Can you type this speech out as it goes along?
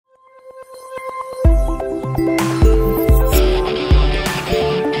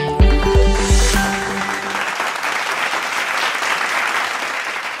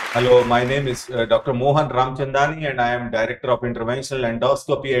Hello, my name is Dr. Mohan Ramchandani and I am Director of Interventional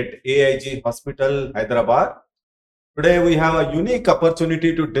Endoscopy at AIG Hospital, Hyderabad. Today we have a unique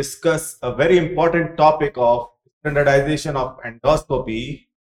opportunity to discuss a very important topic of standardization of endoscopy.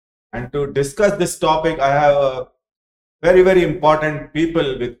 And to discuss this topic, I have a very important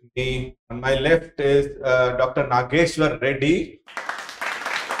people with me. On my left is Dr. Reddy,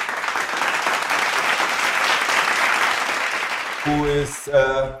 who is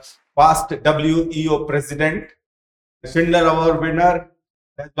past WEO president, Schindler Award winner,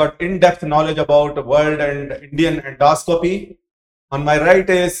 has got in-depth knowledge about world and Indian endoscopy. On my right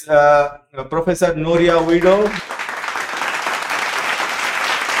is Professor Noriya Udeo,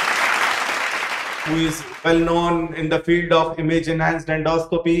 who is well known in the field of image-enhanced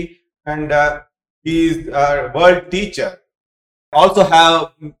endoscopy, and he is a world teacher. Also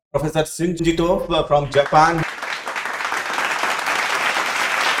have Professor Shichijo from Japan,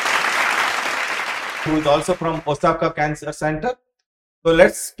 who is also from Osaka Cancer Center. So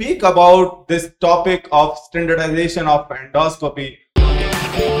let's speak about this topic of standardization of endoscopy.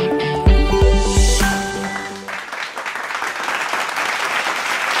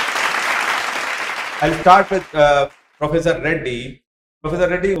 I'll start with Professor Reddy. Professor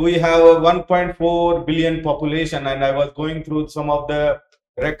Reddy, we have a 1.4 billion population, and I was going through some of the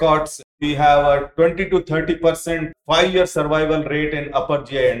records. We have a 20 to 30% 5-year survival rate in upper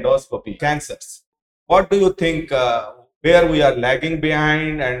GI endoscopy cancers. What do you think where we are lagging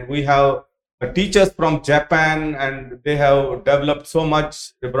behind? And we have teachers from Japan and they have developed so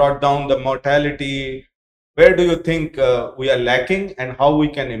much, they brought down the mortality. Where do you think we are lacking and how we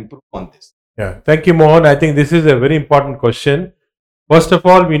can improve on this? Yeah, thank you, Mohan. I think this is a very important question. First of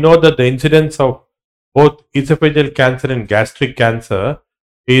all, we know that the incidence of both esophageal cancer and gastric cancer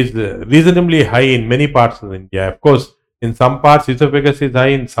is reasonably high in many parts of India. Of course, in some parts esophagus is high,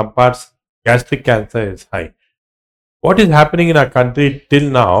 in some parts gastric cancer is high. What is happening in our country till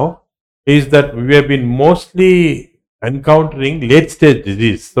now is that we have been mostly encountering late stage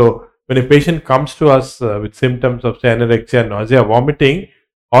disease. So when a patient comes to us with symptoms of say anorexia, nausea, vomiting,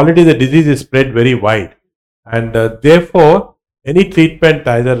 already the disease is spread very wide, and therefore any treatment,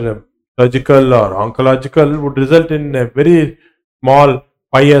 either surgical or oncological, would result in a very small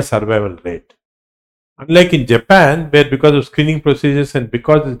 5-year survival rate. Unlike in Japan, where because of screening procedures and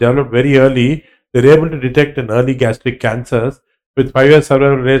because it's developed very early, they're able to detect an early gastric cancers with 5-year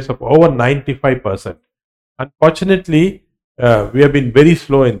survival rates of over 95%. Unfortunately, we have been very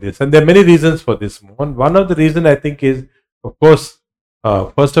slow in this, and there are many reasons for this. One of the reasons I think is, of course,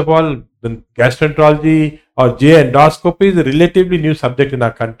 first of all, the gastroenterology or GI endoscopy is a relatively new subject in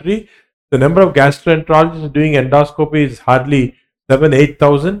our country. The number of gastroenterologists doing endoscopy is hardly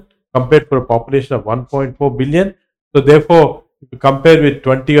 8,000 compared to a population of 1.4 billion. So therefore, if you compare with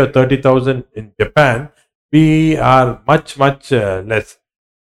 20 or 30,000 in Japan, we are much less.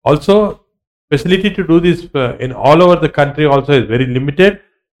 Also, facility to do this in all over the country also is very limited.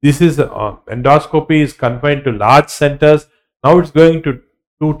 This is endoscopy is confined to large centers. Now it's going to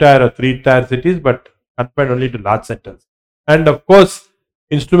 2-tier or 3-tier cities, but confined only to large centers. And of course,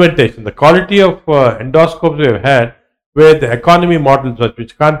 instrumentation. The quality of endoscopes we have had, where the economy models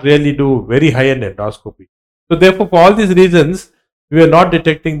which can't really do very high-end endoscopy. So therefore, for all these reasons, we are not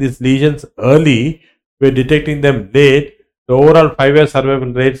detecting these lesions early. We are detecting them late. The overall 5-year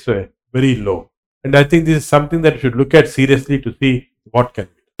survival rates were very low. And I think this is something that we should look at seriously to see what can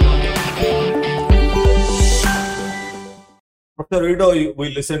be. Dr. Udeo, we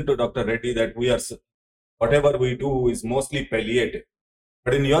listen to Dr. Reddy that we are whatever we do is mostly palliative.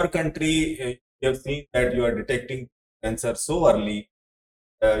 But in your country, you have seen that you are detecting cancer so early.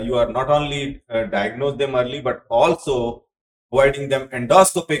 You are not only diagnose them early, but also providing them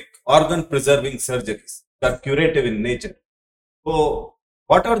endoscopic organ-preserving surgeries that are curative in nature. So,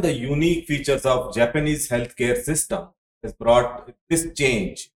 what are the unique features of Japanese healthcare system has brought this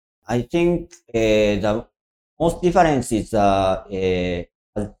change? I think the most difference is, as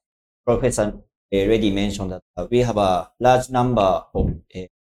Professor Reddy mentioned, that we have a large number of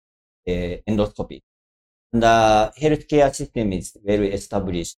endoscopy. And the healthcare system is well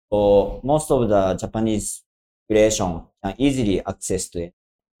established. So most of the Japanese population can easily access to it.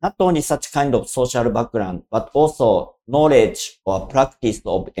 Not only such kind of social background, but also knowledge or practice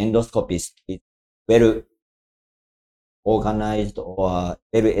of endoscopist is well organized or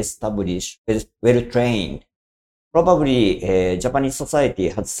well established, well trained. Probably Japanese society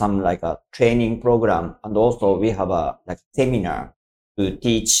has some like a training program, and also we have a like seminar to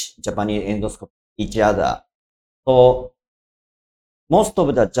teach Japanese endoscopy each other. So most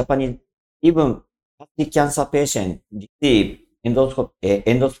of the Japanese, even gastric cancer patients receive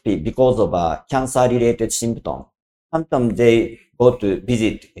endoscopy because of a cancer-related symptom. Sometimes they go to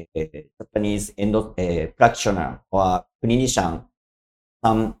visit a Japanese practitioner or clinician,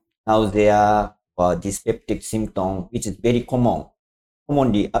 some nausea or dyspeptic symptom, which is very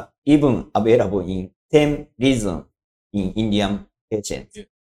commonly even available in same reason in Indian patients. Yeah.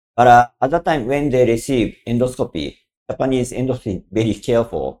 But at that time when they receive endoscopy, Japanese endoscopy very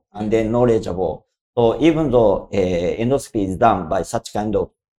careful and then knowledgeable. So even though endoscopy is done by such kind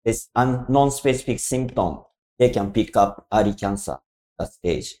of this non-specific symptom, they can pick up early cancer at that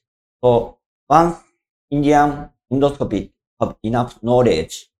stage. So once Indian endoscopy have enough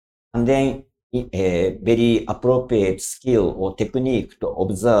knowledge and then a very appropriate skill or technique to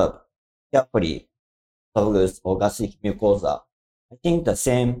observe carefully esophagus or gastric mucosa, I think the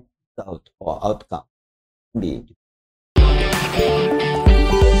same result or outcome can be.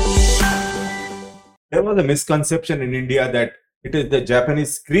 There was a misconception in India that it is the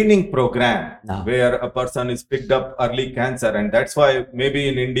Japanese screening program No. where a person is picked up early cancer, and that's why maybe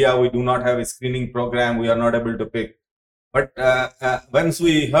in India we do not have a screening program. We are not able to pick. But once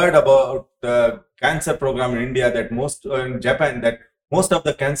we heard about the cancer program in India, that most in Japan, that most of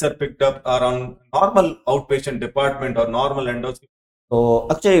the cancer picked up are on normal outpatient department or normal endoscopy. So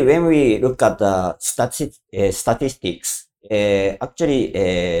actually, when we look at the statistics, actually,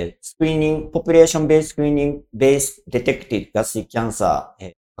 population-based screening-based detected gastric cancer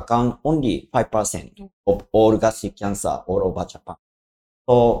account only 5% of all gastric cancer all over Japan.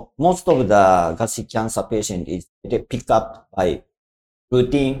 So most of the gastric cancer patient is picked up by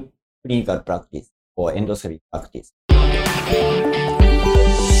routine clinical practice or endoscopy practice.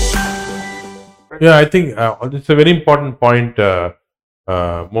 Yeah, I think it's a very important point,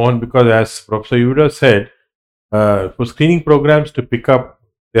 Mohan, because as Professor Udeo said, for screening programs to pick up,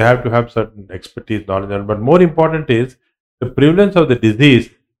 they have to have certain expertise, knowledge, but more important is the prevalence of the disease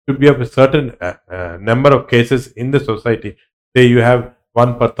should be of a certain number of cases in the society. Say you have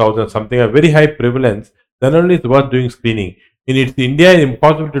 1 per 1,000, something, a very high prevalence, then only it's worth doing screening. In India, it's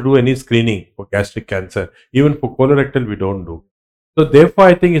impossible to do any screening for gastric cancer. Even for colorectal, we don't do. So therefore,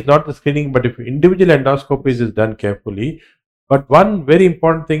 I think it's not the screening, but if individual endoscopies is done carefully. But one very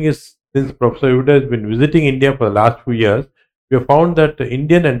important thing is, since Professor Udeo has been visiting India for the last few years, we have found that the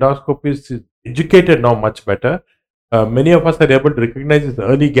Indian endoscopist is educated now much better. Many of us are able to recognize this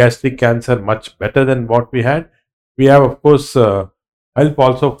early gastric cancer much better than what we had. We have, of course, help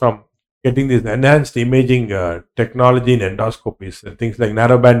also from getting this enhanced imaging technology in endoscopies, things like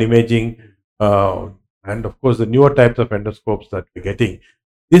narrowband imaging, and of course the newer types of endoscopes that we're getting.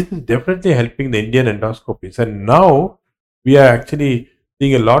 This is definitely helping the Indian endoscopies, and now we are actually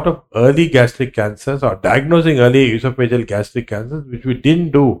seeing a lot of early gastric cancers or diagnosing early esophageal gastric cancers, which we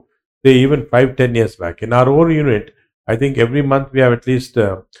didn't do, say, even 5-10 years back. In our own unit, I think every month we have at least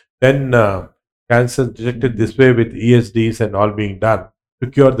 10 cancers detected this way with ESDs and all being done to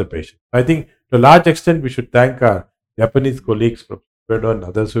cure the patient. I think to a large extent we should thank our Japanese colleagues, Professor Udo and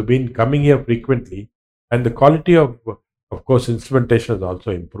others, who've been coming here frequently, and the quality of course, instrumentation has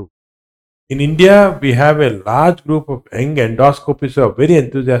also improved. In India, we have a large group of young endoscopists who are very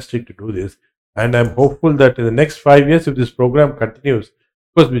enthusiastic to do this, and I'm hopeful that in the next 5 years, if this program continues,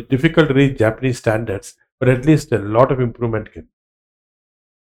 of course, it's difficult to reach Japanese standards, but at least a lot of improvement can.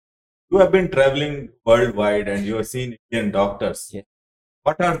 You have been traveling worldwide and you have seen Indian doctors. Yeah.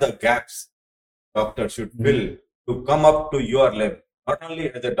 What are the gaps doctors should fill to come up to your level? Not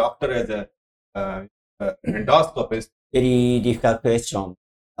only as a doctor, as a endoscopist. Very difficult question.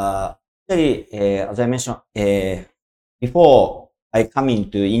 Actually, as I mentioned, before I come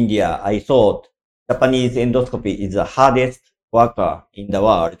into India, I thought Japanese endoscopy is the hardest worker in the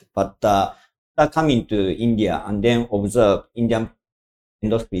world. But after coming to India and then observe Indian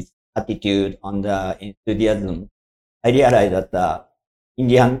endoscopy attitude and enthusiasm, I realized that the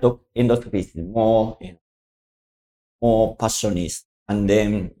Indian endoscopy is more passionate and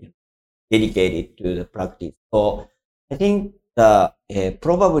then dedicated to the practice. So I think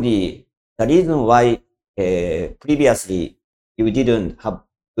probably the reason why previously you didn't have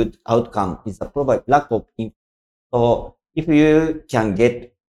good outcome is the probably lack of info. So if you can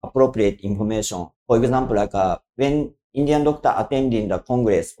get appropriate information, for example, like when Indian doctor attending the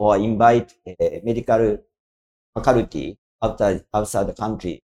congress or invite medical faculty outside the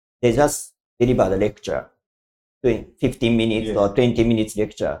country, they just deliver the lecture, 15 minutes Yes. or 20 minutes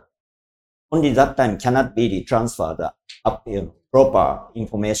lecture. Only that time cannot really transfer the proper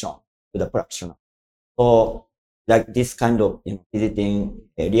information to the practitioner. So like this kind of visiting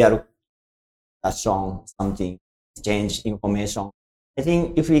a real session, something, exchange information. I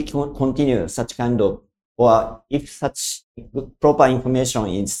think if we continue such kind of, or if such proper information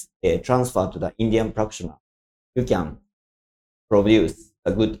is transferred to the Indian practitioner, you can produce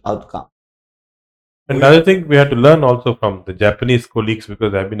a good outcome. Another thing we had to learn also from the Japanese colleagues,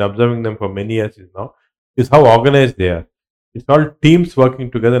 because I've been observing them for many years now, is how organized they are. It's all teams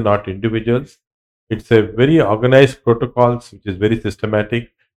working together, not individuals. It's a very organized protocols, which is very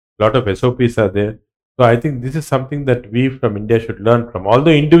systematic. A lot of SOPs are there. So I think this is something that we from India should learn from.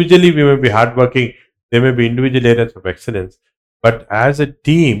 Although individually we may be hardworking, there may be individual areas of excellence, but as a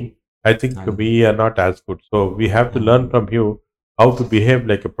team, I think we are not as good. So we have to learn from you how to behave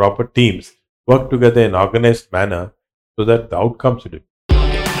like a proper teams, work together in organized manner, so that the outcomes will be.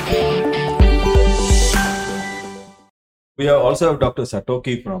 We have also have Dr.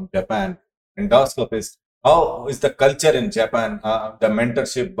 Satoki from Japan, endoscopist. How is the culture in Japan? The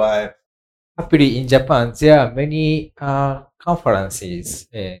mentorship by Happily, in Japan, there are many conferences,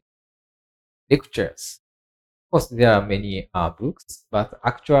 lectures. Of course, there are many books, but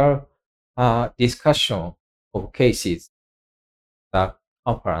actual discussion of cases, the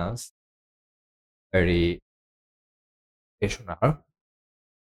conference, very professional.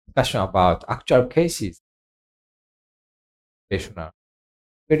 Discussion about actual cases, professional.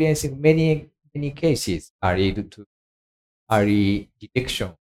 Experiencing many cases are lead to early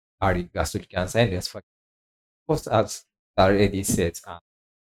detection, early gastric cancer and esophageal. Of course, as already said,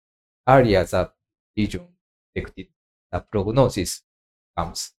 earlier the lesion detected, the prognosis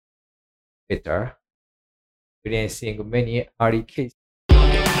becomes better, experiencing many early cases.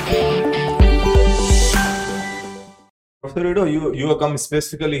 Professor Udeo, you have come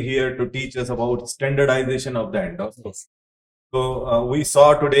specifically here to teach us about standardization of the endoscopy. Yes. So we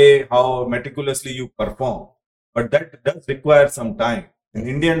saw today how meticulously you perform, but that does require some time. And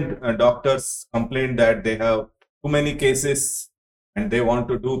Indian doctors complain that they have too many cases and they want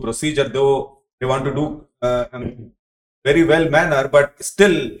to do procedure, though they want to do very well manner, but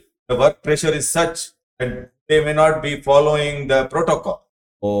still the work pressure is such that they may not be following the protocol.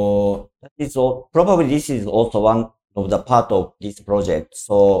 That is all, probably this is also one of the part of this project.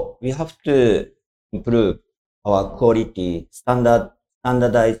 So we have to improve our quality,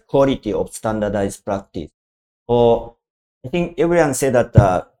 standardized quality of standardized practice. So I think everyone said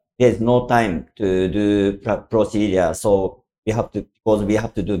that there's no time to do procedure. So we have to, because we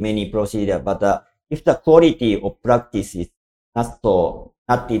have to do many procedure. But if the quality of practice is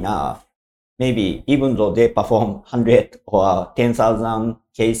not enough, maybe even though they perform 100 or 10,000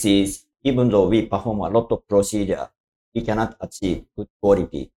 cases, even though we perform a lot of procedure, we cannot achieve good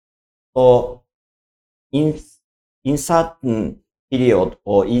quality. So in certain period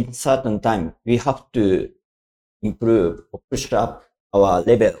or in certain time, we have to improve or push up our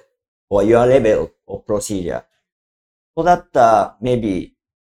level or your level of procedure. So that maybe,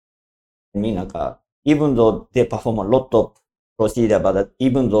 even though they perform a lot of procedure, but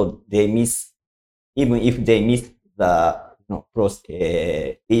even though they miss, even if they miss the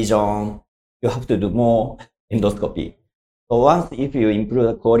lesion, you have to do more endoscopy. So once if you improve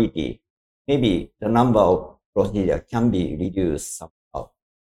the quality, maybe the number of procedure can be reduced somehow.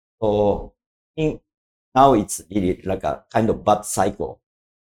 So now it's really like a kind of bad cycle.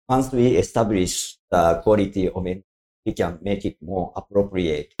 Once we establish the quality of it, we can make it more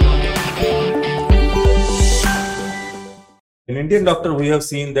appropriate. In Indian doctor, we have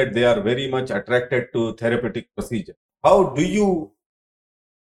seen that they are very much attracted to therapeutic procedure. How do you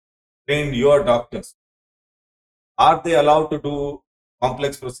train your doctors? Are they allowed to do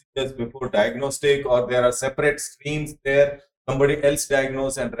complex procedures before diagnostic, or there are separate streams there, somebody else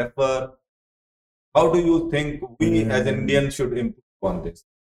diagnose and refer? How do you think we as Indians should improve on this?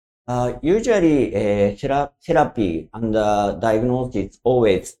 Usually, therapy and diagnosis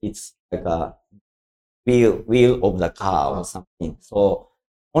always it's like a wheel of the car or something. So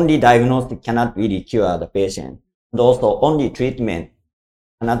only diagnosis cannot really cure the patient. And also only treatment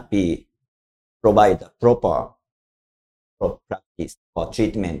cannot be provide proper practice or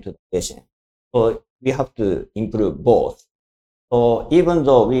treatment to the patient. So we have to improve both. So even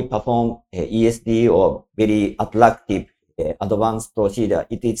though we perform ESD or very attractive advanced procedure,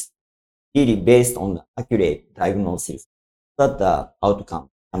 it is really based on accurate diagnosis that the outcome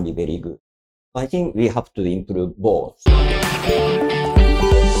can be very good. I think we have to improve both.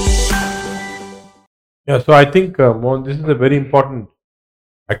 Yeah, so I think Mohan, this is a very important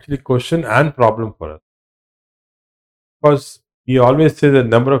actually question and problem for us, because we always say the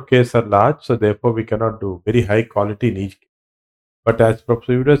number of cases are large, so therefore we cannot do very high quality in each case. But as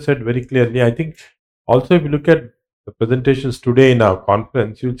Professor Udeo said very clearly, I think also if you look at the presentations today in our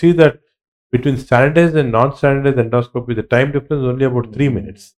conference, you'll see that between standardized and non-standardized endoscopy, the time difference is only about 3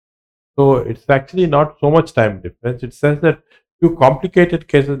 minutes. So it's actually not so much time difference. It says that few complicated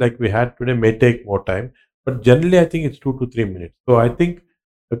cases like we had today may take more time, but generally I think it's 2 to 3 minutes. So I think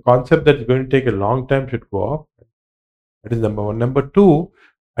the concept that is going to take a long time should go off. That is number one. Number two,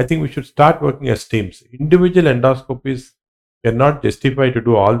 I think we should start working as teams. Individual endoscopies cannot justify to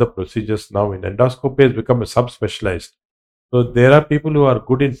do all the procedures now. In endoscopy has become a subspecialized. So there are people who are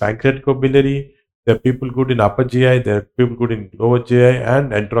good in pancreaticobiliary, there are people good in upper GI, there are people good in lower GI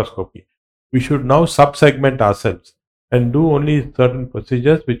and enteroscopy. We should now sub-segment ourselves and do only certain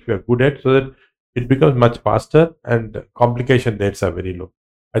procedures which we are good at so that it becomes much faster and complication rates are very low.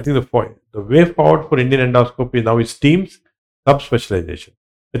 I think the way forward for Indian endoscopy now is teams, sub-specialization.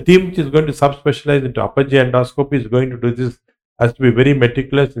 The team which is going to sub-specialize into upper GI endoscopy is going to do this, has to be very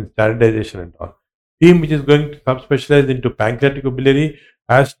meticulous in standardization and all. Team which is going to subspecialize into pancreaticobiliary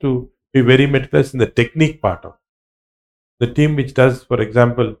has to be very meticulous in the technique part of it. The team which does, for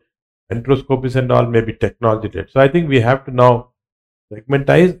example, enteroscopies and all may be technology led. So I think we have to now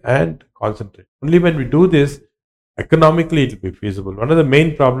segmentize and concentrate. Only when we do this, economically it will be feasible. One of the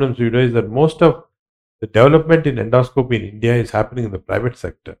main problems we know is that most of the development in endoscopy in India is happening in the private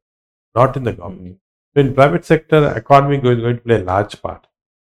sector, not in the government. So in private sector, economy is going to play a large part.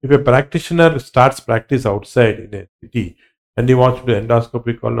 If a practitioner starts practice outside in a city and he wants to do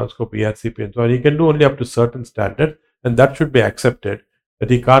endoscopy, colonoscopy, ERCP and so on, he can do only up to certain standard and that should be accepted, that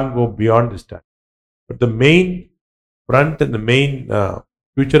he can't go beyond the standard. But the main front and the main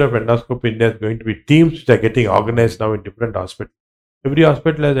future of endoscopy in India is going to be teams which are getting organized now in different hospitals. Every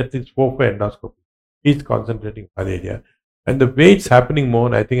hospital has at least 4 for endoscopy. Each concentrating one area. And the way it's happening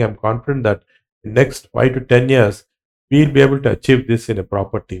more, I think I'm confident that in the next 5 to 10 years, we'll be able to achieve this in a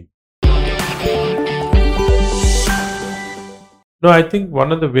proper team. No, I think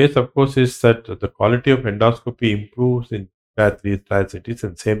one of the ways, of course, is that the quality of endoscopy improves in tier 3, tier cities,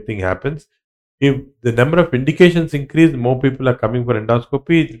 and same thing happens. If the number of indications increase, more people are coming for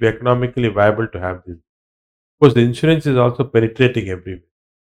endoscopy, it will be economically viable to have this. Of course, the insurance is also penetrating everywhere.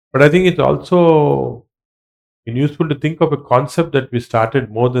 But I think it's also useful to think of a concept that we started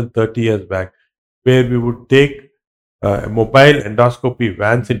more than 30 years back, where we would take mobile endoscopy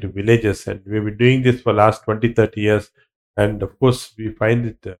vans into villages, and we've been doing this for last 20, 30 years. And of course, we find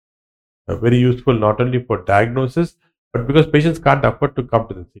it very useful not only for diagnosis, but because patients can't afford to come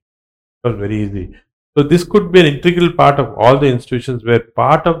to the city. It's very easy. So this could be an integral part of all the institutions where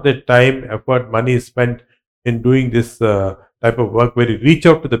part of their time, effort, money is spent in doing this type of work where you reach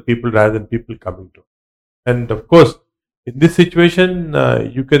out to the people rather than people coming to. And of course, in this situation,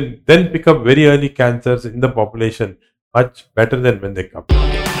 you can then pick up very early cancers in the population much better than when they come.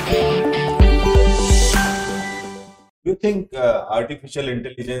 Do you think artificial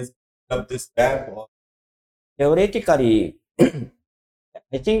intelligence fill up this gap? Or Theoretically,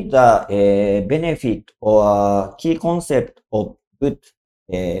 I think the benefit or key concept of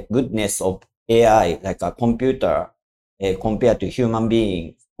goodness of AI, like a computer, compared to human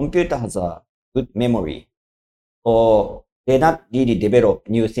being, computer has a good memory. So they not really develop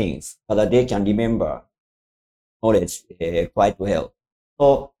new things, but they can remember knowledge quite well.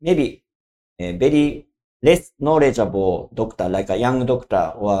 So maybe a very less knowledgeable doctor, like a young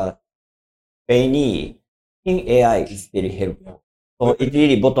doctor or trainee, in AI is very helpful. So it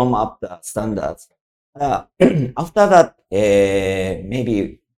really bottom up the standards. After that,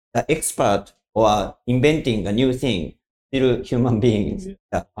 maybe the expert or inventing a new thing, still human beings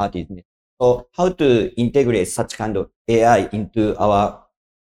part is needed. So how to integrate such kind of AI into our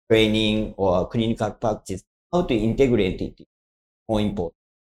training or clinical practice? How to integrate it is more important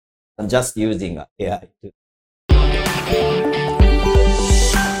than just using AI.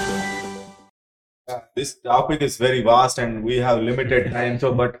 this topic is very vast and we have limited time.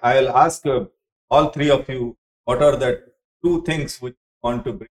 So, but I'll ask all three of you, what are the two things which you want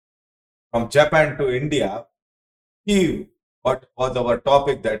to bring from Japan to India? What was our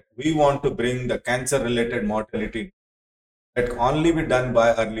topic that we want to bring the cancer-related mortality that can only be done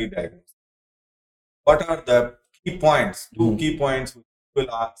by early diagnosis? What are the key points, two key points which you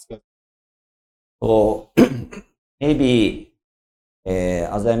will ask us? So maybe,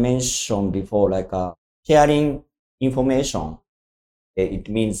 as I mentioned before, like sharing information, it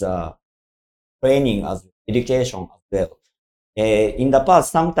means training as education as well. In the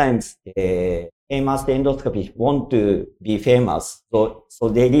past, sometimes famous endoscopists want to be famous, so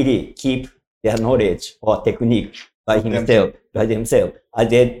they really keep their knowledge or technique by themselves.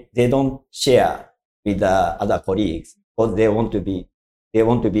 They don't share with the other colleagues because they want to be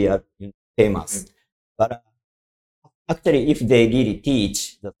famous. But actually, if they really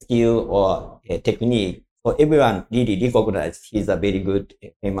teach the skill or technique, so everyone really recognize he's a very good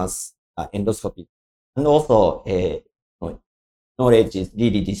famous endoscopy. And also, knowledge is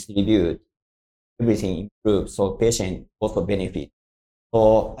really distributed, everything improves, so patient also benefit.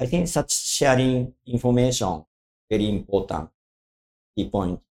 So I think such sharing information very important key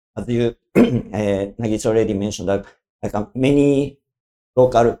point. As you Nagisa already mentioned that many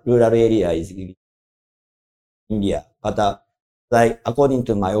local rural areas in India, but like according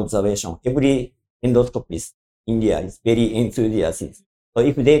to my observation, every endoscopist in India is very enthusiastic. So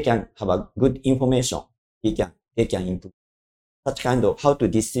if they can have a good information, they can improve. Such kind of how to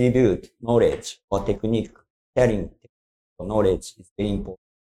distribute knowledge or technique, sharing knowledge is very important.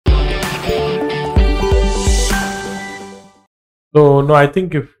 No, I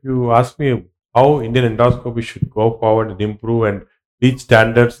think if you ask me how Indian endoscopy should go forward and improve and reach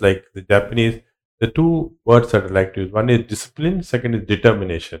standards like the Japanese, the two words that I like to use, one is discipline, second is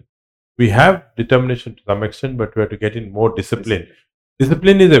determination. We have determination to some extent, but we have to get in more discipline.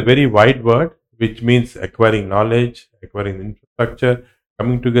 Discipline is a very wide word, which means acquiring knowledge, acquiring infrastructure,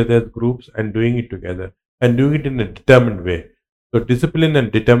 coming together as groups and doing it together and doing it in a determined way. So discipline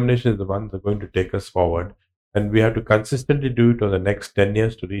and determination is the ones that are going to take us forward. And we have to consistently do it over the next 10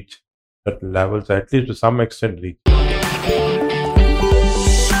 years to reach certain levels, at least to some extent reach.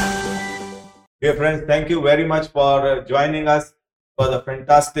 Dear friends, thank you very much for joining us for the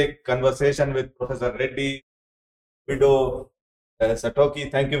fantastic conversation with Professor Reddy, Udeo, Satoki.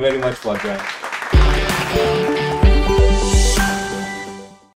 Thank you very much for joining.